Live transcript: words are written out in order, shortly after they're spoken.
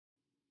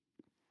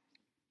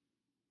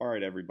All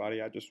right,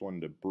 everybody, I just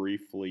wanted to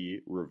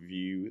briefly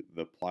review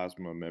the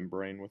plasma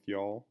membrane with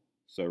y'all.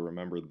 So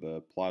remember,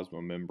 the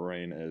plasma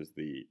membrane is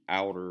the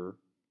outer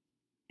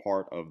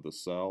part of the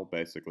cell,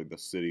 basically the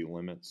city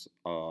limits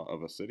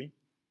of a city.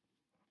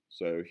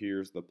 So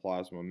here's the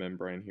plasma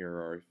membrane. Here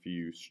are a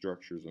few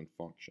structures and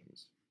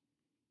functions.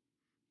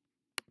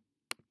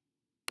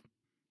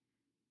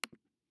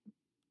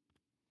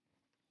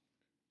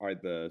 All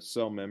right, the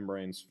cell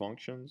membrane's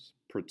functions: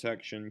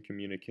 protection,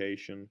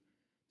 communication,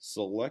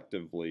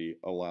 selectively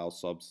allow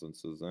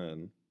substances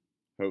in.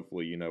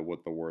 Hopefully you know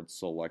what the word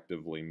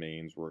selectively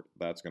means.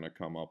 That's going to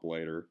come up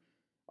later.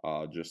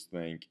 Just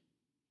think,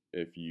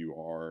 if you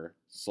are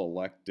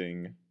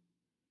selecting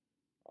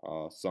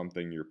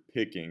something, you're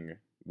picking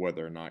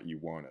whether or not you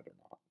want it or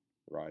not,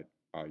 right?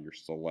 You're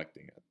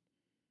selecting it.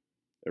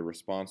 It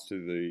responds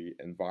to the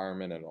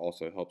environment and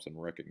also helps in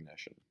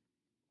recognition.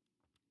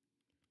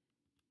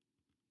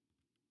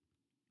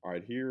 All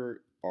right,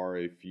 here are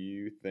a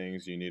few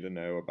things you need to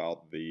know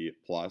about the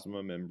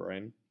plasma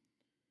membrane.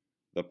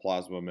 The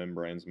plasma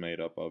membrane is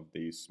made up of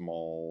these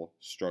small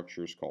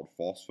structures called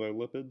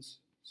phospholipids.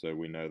 So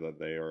we know that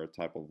they are a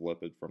type of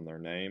lipid from their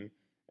name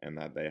and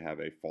that they have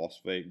a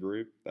phosphate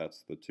group.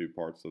 That's the two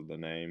parts of the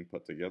name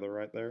put together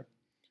right there.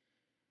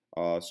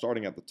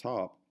 Starting at the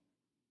top,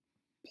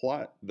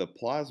 the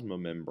plasma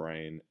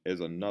membrane is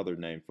another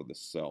name for the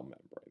cell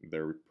membrane.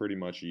 They're pretty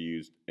much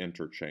used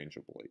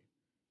interchangeably.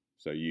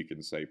 So you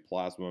can say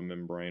plasma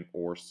membrane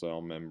or cell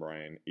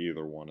membrane,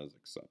 either one is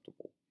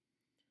acceptable.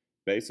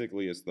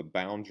 Basically, it's the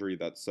boundary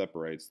that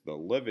separates the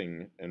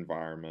living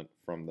environment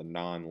from the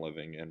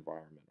non-living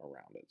environment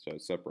around it. So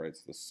it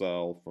separates the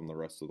cell from the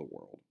rest of the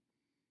world.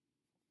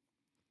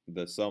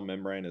 The cell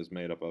membrane is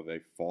made up of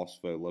a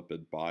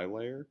phospholipid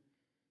bilayer.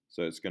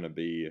 So it's going to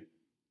be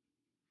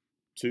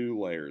two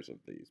layers of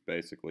these.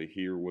 Basically,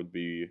 here would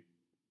be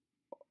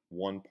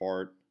one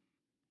part,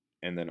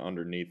 and then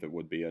underneath it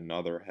would be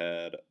another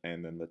head,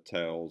 and then the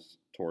tails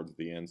towards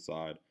the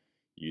inside.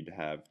 You'd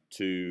have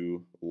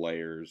two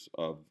layers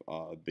of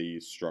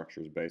these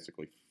structures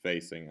basically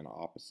facing in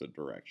opposite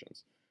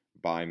directions.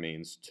 Bi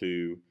means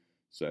two,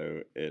 so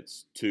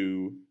it's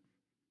two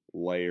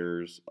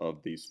layers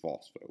of these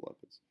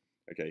phospholipids.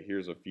 Okay,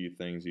 here's a few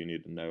things you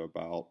need to know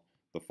about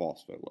the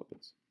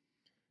phospholipids.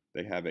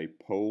 They have a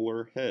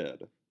polar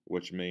head,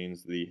 which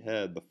means the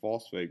head, the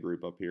phosphate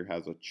group up here,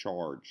 has a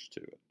charge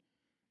to it.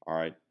 All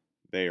right,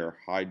 they are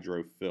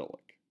hydrophilic.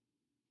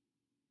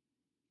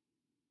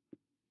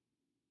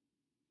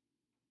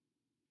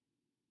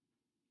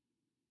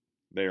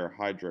 They are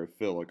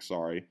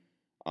hydrophilic,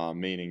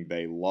 meaning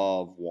they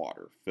love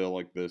water.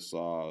 Philic, this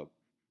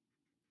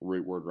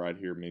root word right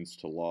here, means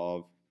to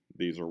love.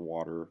 These are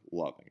water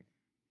loving.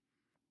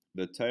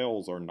 The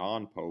tails are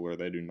nonpolar.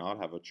 They do not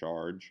have a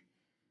charge.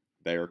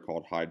 They are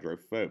called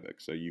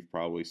hydrophobic. So you've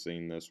probably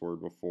seen this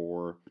word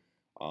before.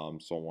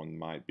 Someone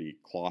might be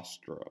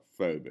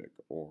claustrophobic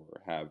or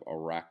have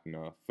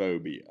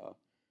arachnophobia,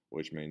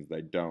 which means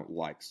they don't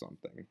like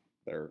something.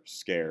 They're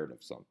scared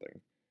of something.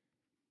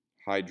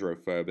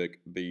 Hydrophobic,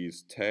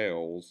 these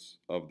tails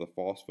of the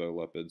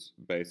phospholipids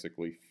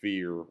basically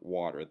fear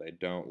water. They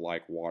don't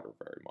like water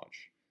very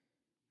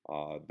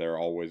much. They're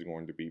always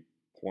going to be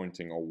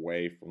pointing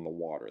away from the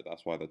water.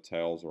 That's why the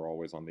tails are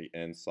always on the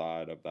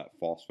inside of that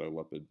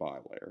phospholipid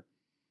bilayer.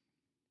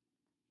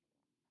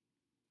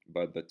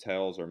 But the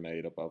tails are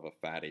made up of a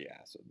fatty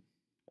acid.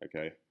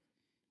 Okay,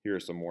 here are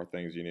some more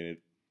things you need.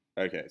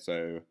 Okay,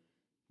 so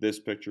this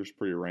picture is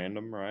pretty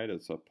random, right?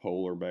 It's a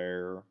polar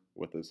bear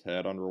with his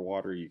head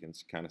underwater. You can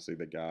kind of see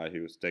the guy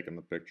who was taking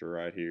the picture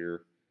right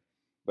here.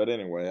 But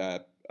anyway,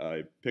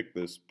 I picked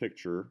this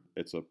picture.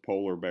 It's a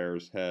polar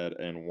bear's head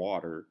in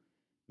water.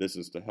 This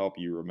is to help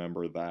you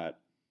remember that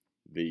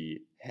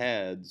the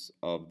heads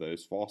of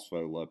those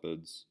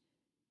phospholipids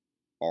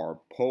are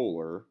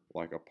polar,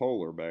 like a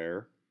polar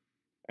bear,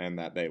 and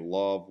that they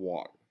love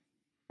water.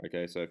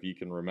 Okay, so if you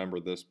can remember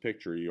this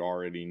picture, you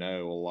already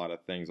know a lot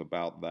of things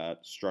about that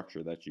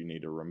structure that you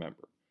need to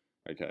remember.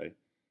 Okay,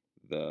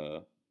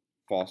 the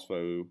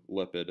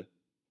phospholipid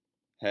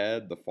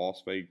head, the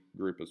phosphate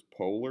group is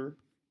polar,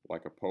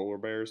 like a polar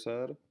bear's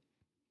head,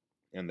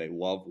 and they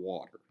love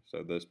water.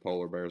 So this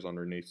polar bear is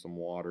underneath some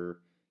water.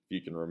 If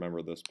you can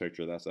remember this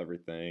picture, that's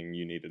everything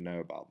you need to know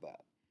about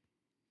that.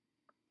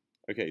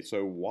 Okay,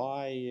 so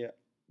why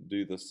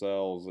do the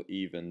cells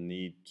even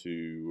need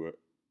to,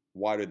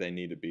 why do they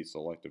need to be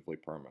selectively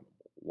permeable?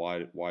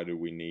 Why do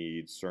we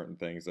need certain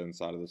things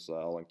inside of the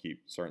cell and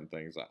keep certain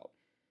things out?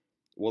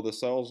 Well, the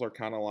cells are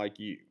kind of like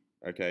you,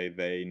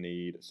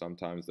 okay?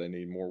 Sometimes they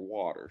need more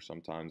water,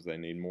 sometimes they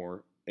need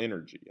more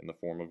energy in the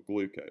form of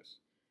glucose.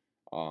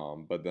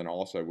 But then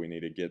also we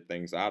need to get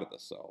things out of the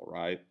cell,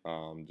 right?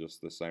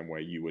 Just the same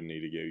way you would need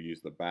to go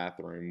use the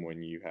bathroom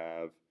when you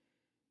have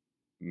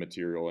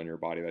material in your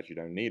body that you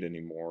don't need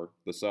anymore.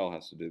 The cell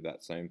has to do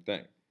that same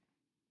thing.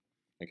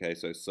 Okay,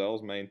 so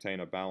cells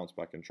maintain a balance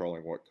by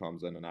controlling what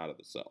comes in and out of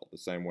the cell. The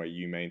same way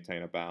you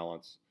maintain a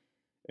balance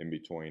in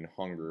between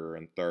hunger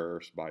and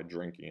thirst by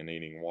drinking and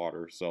eating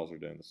water, cells are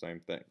doing the same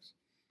things.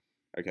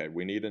 Okay,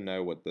 we need to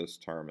know what this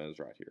term is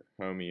right here,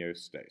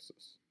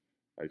 homeostasis.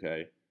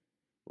 Okay,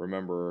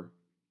 remember,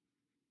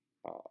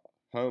 uh,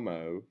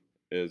 homo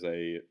is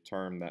a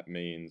term that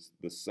means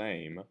the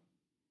same.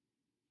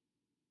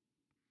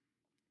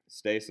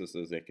 Stasis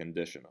is a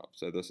condition of.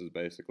 So this is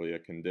basically a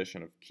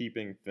condition of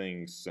keeping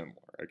things similar,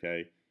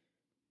 okay?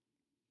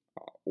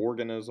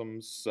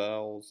 Organisms,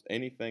 cells,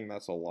 anything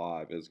that's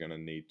alive is going to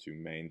need to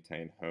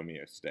maintain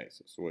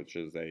homeostasis, which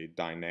is a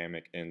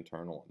dynamic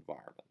internal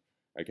environment.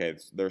 Okay,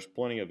 there's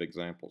plenty of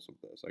examples of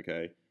this,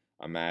 okay?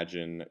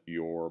 Imagine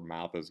your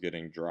mouth is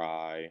getting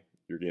dry,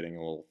 you're getting a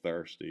little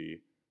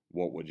thirsty.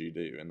 What would you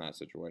do in that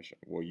situation?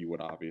 Well, you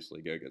would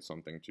obviously go get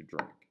something to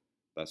drink.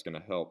 That's going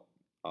to help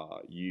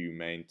you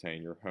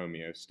maintain your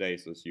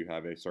homeostasis. You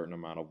have a certain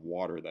amount of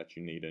water that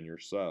you need in your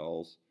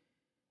cells.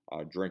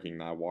 Drinking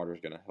that water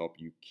is going to help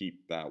you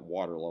keep that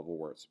water level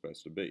where it's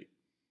supposed to be.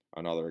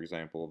 Another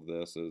example of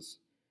this is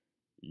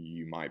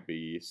you might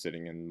be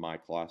sitting in my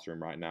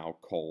classroom right now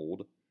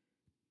cold.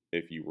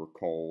 If you were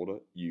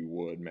cold, you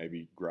would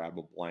maybe grab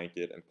a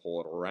blanket and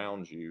pull it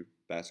around you.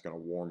 That's going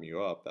to warm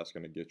you up. That's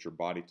going to get your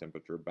body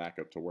temperature back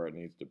up to where it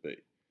needs to be.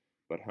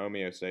 But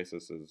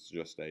homeostasis is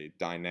just a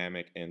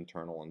dynamic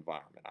internal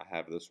environment. I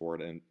have this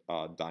word in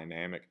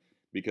dynamic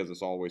because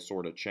it's always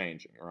sort of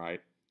changing,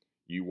 right?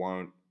 You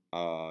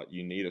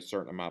need a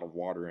certain amount of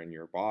water in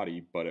your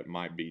body, but it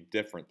might be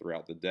different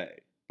throughout the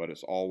day. But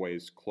it's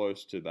always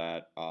close to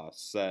that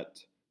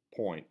set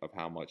point of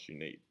how much you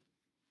need.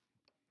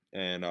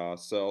 And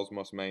cells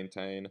must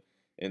maintain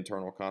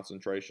internal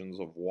concentrations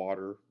of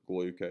water,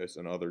 glucose,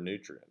 and other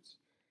nutrients.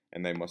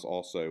 And they must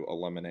also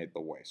eliminate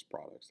the waste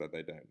products that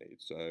they don't need.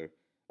 So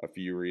a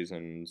few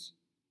reasons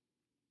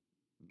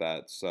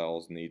that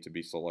cells need to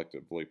be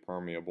selectively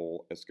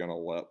permeable: it's going to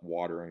let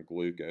water and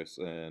glucose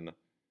in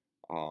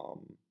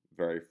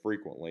very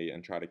frequently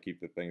and try to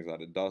keep the things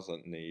that it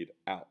doesn't need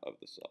out of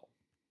the cell.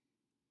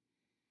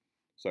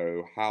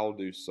 So how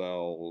do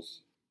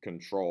cells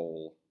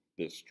control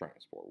this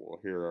transport? Well,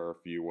 here are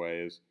a few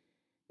ways.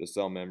 The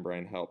cell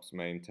membrane helps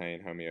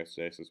maintain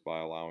homeostasis by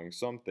allowing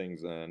some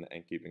things in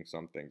and keeping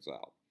some things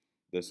out.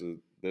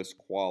 This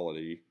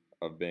quality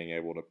of being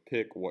able to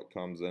pick what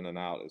comes in and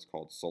out is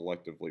called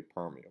selectively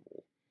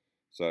permeable.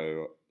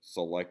 So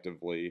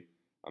selectively,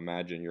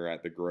 imagine you're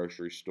at the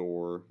grocery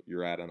store,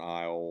 you're at an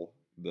aisle,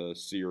 the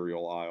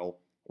cereal aisle,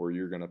 where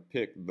you're going to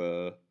pick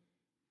the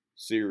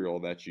cereal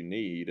that you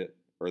need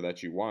or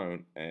that you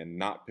want and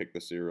not pick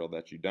the cereal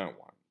that you don't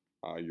want.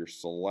 You're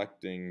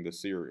selecting the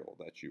cereal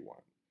that you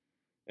want.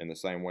 In the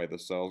same way, the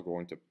cell's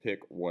going to pick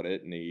what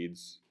it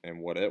needs and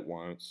what it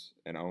wants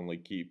and only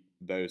keep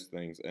those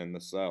things in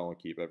the cell and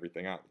keep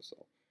everything out of the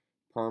cell.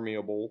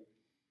 Permeable,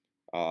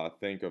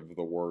 think of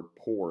the word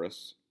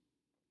porous.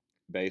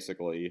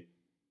 Basically,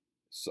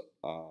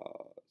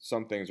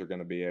 some things are going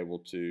to be able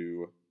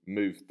to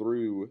move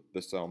through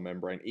the cell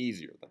membrane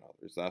easier than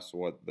others. That's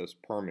what this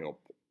permeable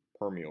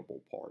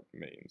part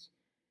means.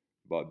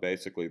 But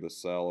basically, the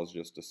cell is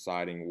just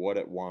deciding what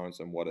it wants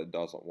and what it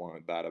doesn't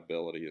want. That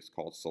ability is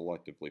called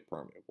selectively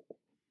permeable.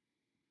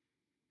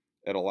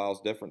 It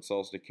allows different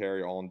cells to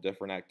carry on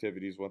different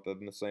activities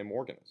within the same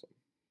organism.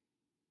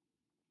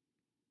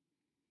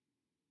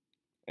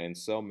 And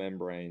cell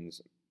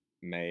membranes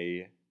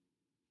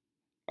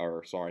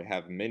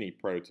have many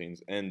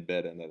proteins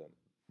embedded in them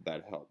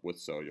that help with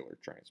cellular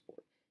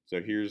transport.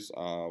 So here's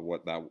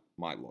what that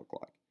might look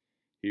like.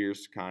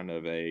 Here's kind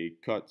of a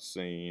cut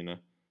scene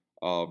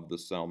of the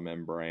cell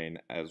membrane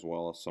as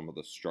well as some of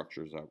the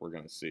structures that we're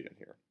going to see in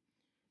here.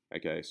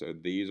 Okay, so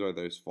these are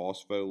those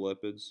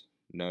phospholipids.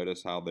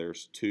 Notice how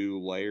there's two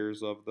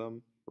layers of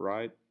them,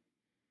 right?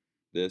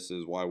 This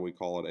is why we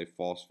call it a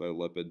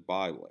phospholipid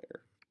bilayer.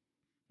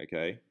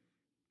 Okay?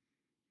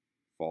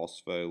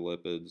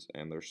 Phospholipids,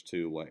 and there's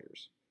two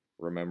layers.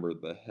 Remember,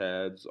 the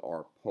heads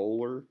are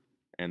polar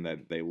and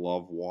that they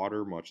love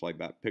water, much like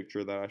that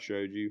picture that I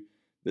showed you.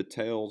 The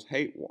tails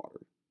hate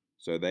water.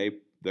 So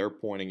they're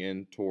pointing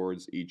in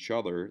towards each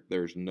other.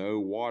 There's no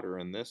water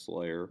in this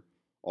layer.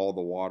 All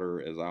the water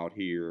is out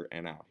here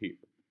and out here.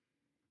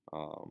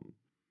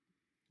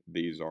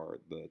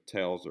 The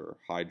tails are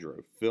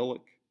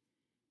hydrophilic.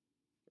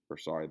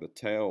 The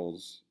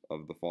tails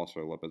of the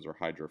phospholipids are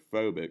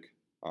hydrophobic.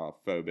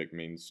 Phobic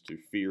means to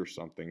fear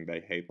something. They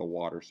hate the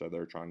water, so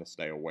they're trying to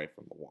stay away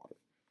from the water.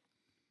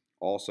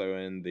 Also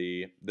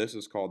this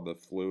is called the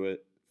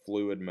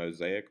fluid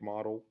mosaic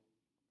model.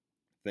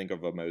 Think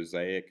of a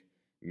mosaic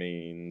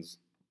means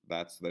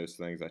that's those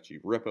things that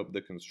you rip up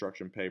the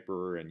construction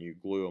paper and you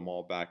glue them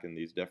all back in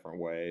these different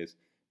ways.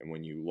 And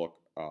when you look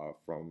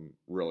from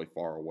really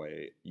far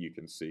away, you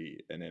can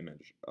see an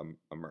image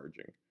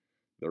emerging.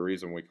 The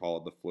reason we call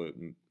it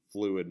the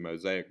fluid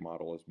mosaic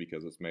model is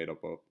because it's made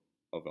up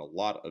of a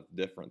lot of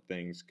different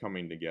things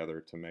coming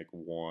together to make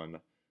one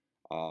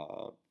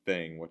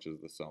thing, which is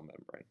the cell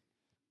membrane.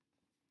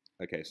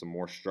 Okay, some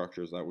more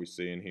structures that we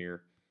see in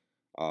here.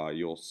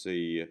 You'll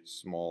see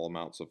small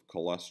amounts of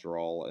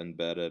cholesterol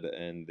embedded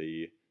in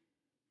the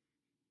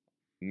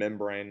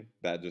membrane.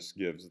 That just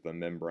gives the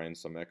membrane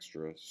some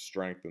extra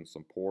strength and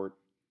support.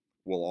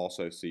 we'll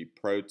also see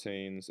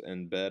proteins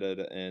embedded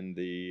in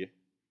the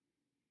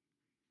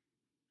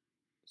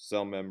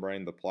cell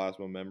membrane, the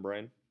plasma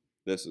membrane.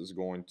 This is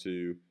going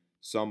to,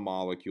 some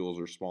molecules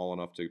are small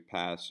enough to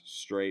pass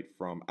straight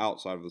from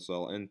outside of the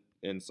cell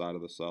inside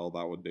of the cell.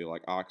 That would be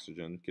like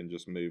oxygen, can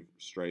just move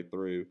straight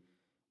through.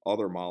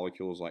 Other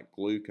molecules like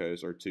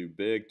glucose are too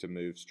big to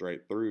move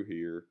straight through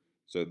here,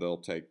 so they'll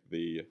take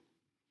the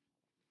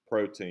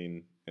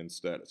protein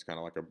instead. It's kind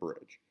of like a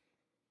bridge.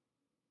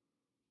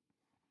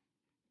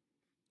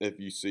 If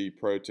you see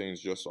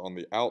proteins just on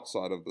the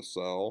outside of the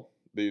cell,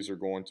 these are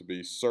going to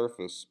be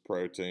surface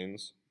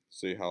proteins.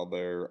 See how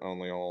they're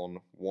only on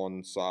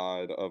one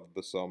side of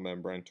the cell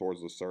membrane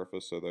towards the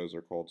surface, so those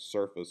are called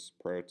surface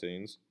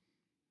proteins.